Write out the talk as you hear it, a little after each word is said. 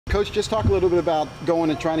Coach, just talk a little bit about going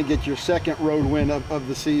and trying to get your second road win of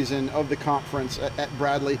the season, of the conference at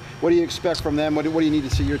Bradley. What do you expect from them? What do you need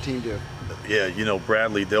to see your team do? Yeah, you know,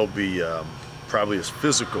 Bradley, they'll be probably as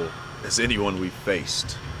physical as anyone we've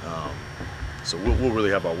faced. So we'll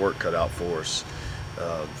really have our work cut out for us.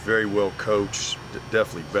 Very well coached,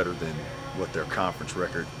 definitely better than what their conference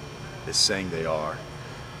record is saying they are.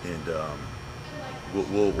 And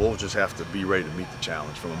we'll just have to be ready to meet the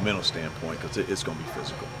challenge from a mental standpoint, because it's going to be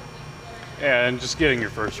physical. Yeah, and just getting your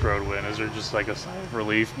first road win, is there just like a sigh of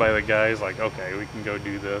relief by the guys, like, okay, we can go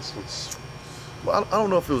do this? Well, I don't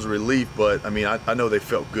know if it was relief, but I mean, I know they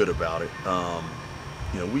felt good about it.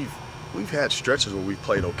 You know, we've had stretches where we've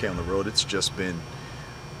played okay on the road. It's just been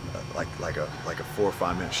like a 4 or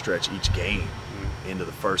 5 minute stretch each game, into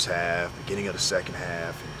the first half, beginning of the second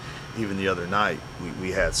half. And even the other night, we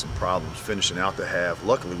had some problems finishing out the half.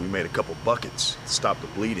 Luckily, we made a couple buckets to stop the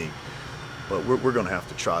bleeding, but we're going to have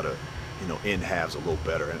to try to, you know, end halves a little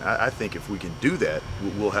better. And I think if we can do that,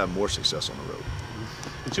 we'll have more success on the road.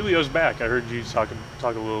 And Julio's back. I heard you talk a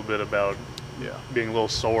little bit about being a little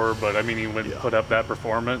sore, but I mean, he went and put up that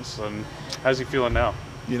performance. And how's he feeling now?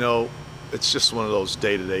 You know, it's just one of those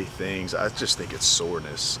day-to-day things. I just think it's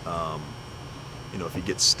soreness. You know, if he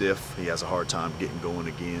gets stiff, he has a hard time getting going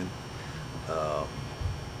again.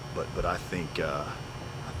 But I think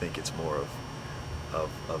it's more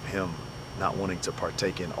of him not wanting to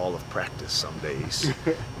partake in all of practice some days,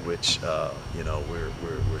 which you know,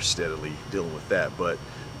 we're steadily dealing with that. But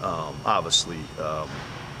obviously,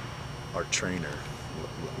 our trainer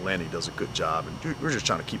Lanny does a good job, and we're just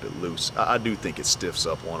trying to keep it loose. I do think it stiffs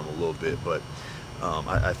up on him a little bit, but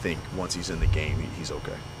I think once he's in the game, he's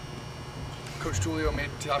okay. Coach Julio made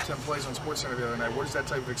top 10 plays on SportsCenter the other night. What does that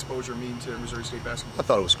type of exposure mean to Missouri State basketball? I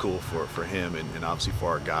thought it was cool for him and obviously for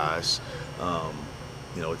our guys.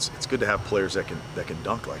 You know, it's good to have players that can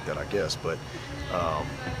dunk like that, I guess. But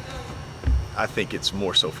I think it's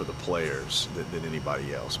more so for the players than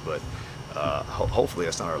anybody else. But hopefully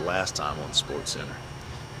that's not our last time on SportsCenter.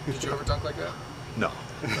 Did you ever dunk like that? No.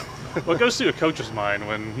 What goes through a coach's mind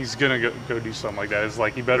when he's gonna go do something like that? Is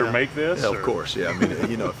like, you better make this? Yeah, of course. Yeah, I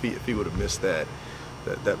mean, you know, if he would have missed that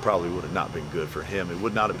probably would have not been good for him. It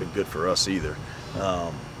would not have been good for us either.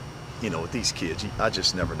 You know, with these kids, I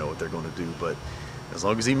just never know what they're going to do. But as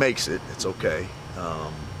long as he makes it, it's okay.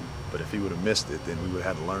 But if he would have missed it, then we would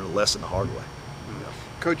have had to learn a lesson the hard way.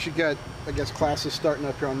 Coach, you got, I guess, classes starting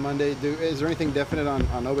up here on Monday. Is there anything definite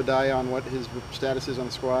on Obadiah, on what his status is on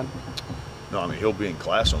the squad? No, I mean, he'll be in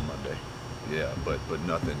class on Monday. Yeah, but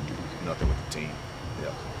nothing with the team.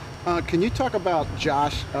 Yeah. Can you talk about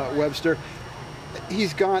Josh Webster?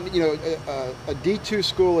 He's gone, you know, a D2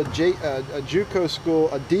 school, a JUCO school,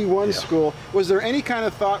 a D1 school. Was there any kind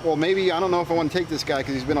of thought, well, maybe, I don't know if I want to take this guy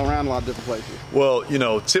because he's been around a lot of different places? Well, you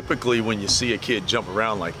know, typically when you see a kid jump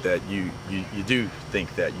around like that, you do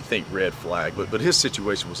think that. You think red flag. But his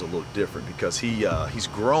situation was a little different because he's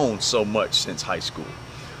grown so much since high school.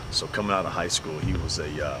 So coming out of high school, he was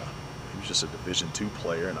just a Division II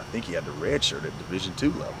player, and I think he had the red shirt at Division II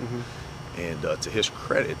level. And to his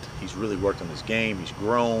credit, he's really worked on his game. He's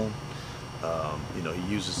grown. You know,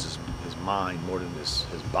 he uses his mind more than his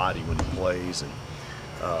body when he plays. And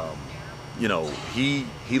you know, he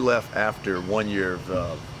left after 1 year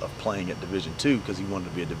of playing at Division II because he wanted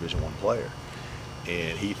to be a Division I player,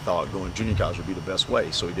 and he thought going to junior college would be the best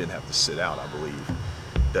way, so he didn't have to sit out, I believe.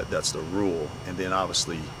 That's the rule. And then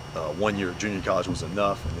obviously 1 year of junior college was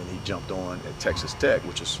enough, and then he jumped on at Texas Tech,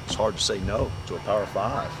 which is, it's hard to say no to a Power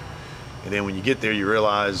 5. And then when you get there, you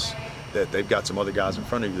realize that they've got some other guys in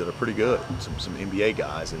front of you that are pretty good, some NBA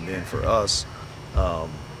guys. And then for us,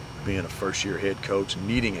 being a first-year head coach,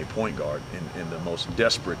 needing a point guard in the most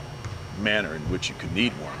desperate manner in which you could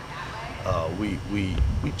need one,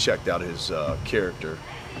 we checked out his character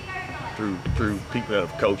through people that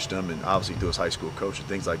have coached him, and obviously through his high school coach and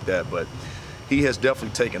things like that. But he has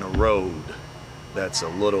definitely taken a road that's a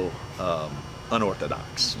little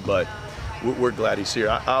unorthodox. But we're glad he's here.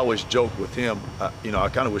 I always joke with him, you know, I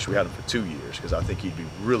kind of wish we had him for 2 years because I think he'd be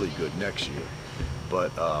really good next year.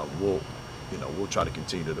 But we'll try to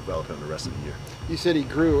continue to develop him the rest of the year. You said he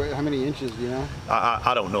grew. How many inches, do you know?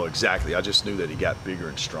 I don't know exactly. I just knew that he got bigger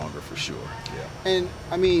and stronger for sure. Yeah. And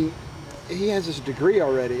I mean, he has his degree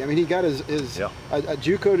already. I mean, he got his a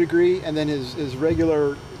JUCO degree and then his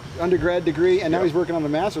regular undergrad degree, and now he's working on the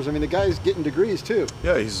master's. I mean, the guy's getting degrees too.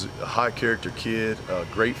 Yeah, he's a high character kid,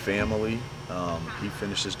 great family. He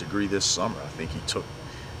finished his degree this summer. I think he took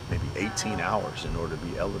maybe 18 hours in order to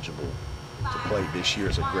be eligible to play this year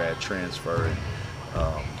as a grad transfer.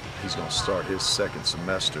 And he's going to start his second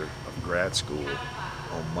semester of grad school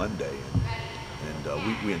on Monday. And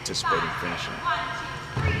and we anticipate him finishing.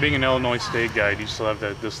 Being an Illinois State guy, do you still have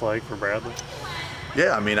that dislike for Bradley?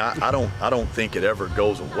 Yeah, I mean, I don't think it ever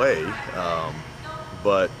goes away,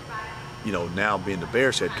 but you know, now being the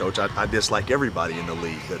Bears head coach, I dislike everybody in the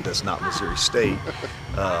league that's not Missouri State.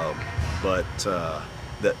 But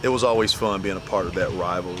it was always fun being a part of that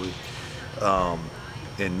rivalry.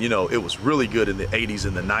 And you know, it was really good in the 80s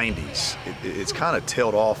and the 90s. It's kind of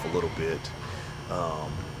tailed off a little bit.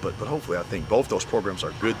 But hopefully, I think both those programs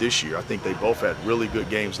are good this year. I think they both had really good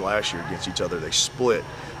games last year against each other. They split.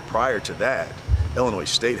 Prior to that, Illinois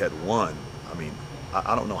State had won. I mean,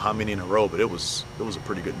 I don't know how many in a row, but it was a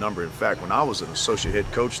pretty good number. In fact, when I was an associate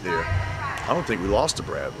head coach there, I don't think we lost to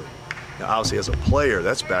Bradley. Now, obviously, as a player,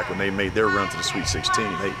 that's back when they made their run to the Sweet 16.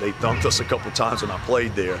 They thumped us a couple times when I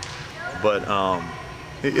played there. But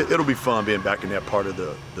it'll be fun being back in that part of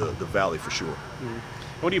the Valley for sure. Mm-hmm.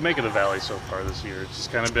 What do you make of the Valley so far this year? It's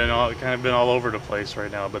just kind of been all over the place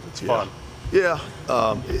right now, but it's fun. Yeah,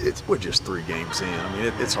 we're just 3 games in. I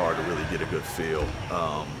mean, it's hard to really get a good feel.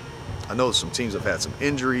 I know some teams have had some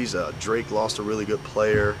injuries. Drake lost a really good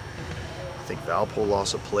player. I think Valpo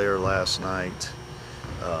lost a player last night.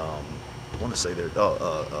 I want to say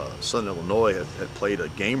Southern Illinois had played a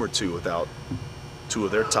game or two without 2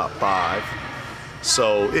 of their top 5.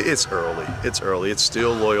 So it's early. It's early. It's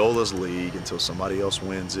still Loyola's league until somebody else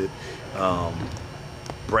wins it.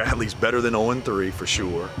 Bradley's better than 0-3 for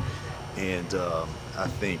sure. And I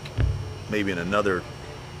think maybe in another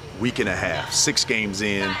week and a half, 6 games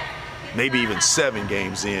in, maybe even 7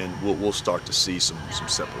 games in, we'll start to see some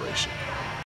separation.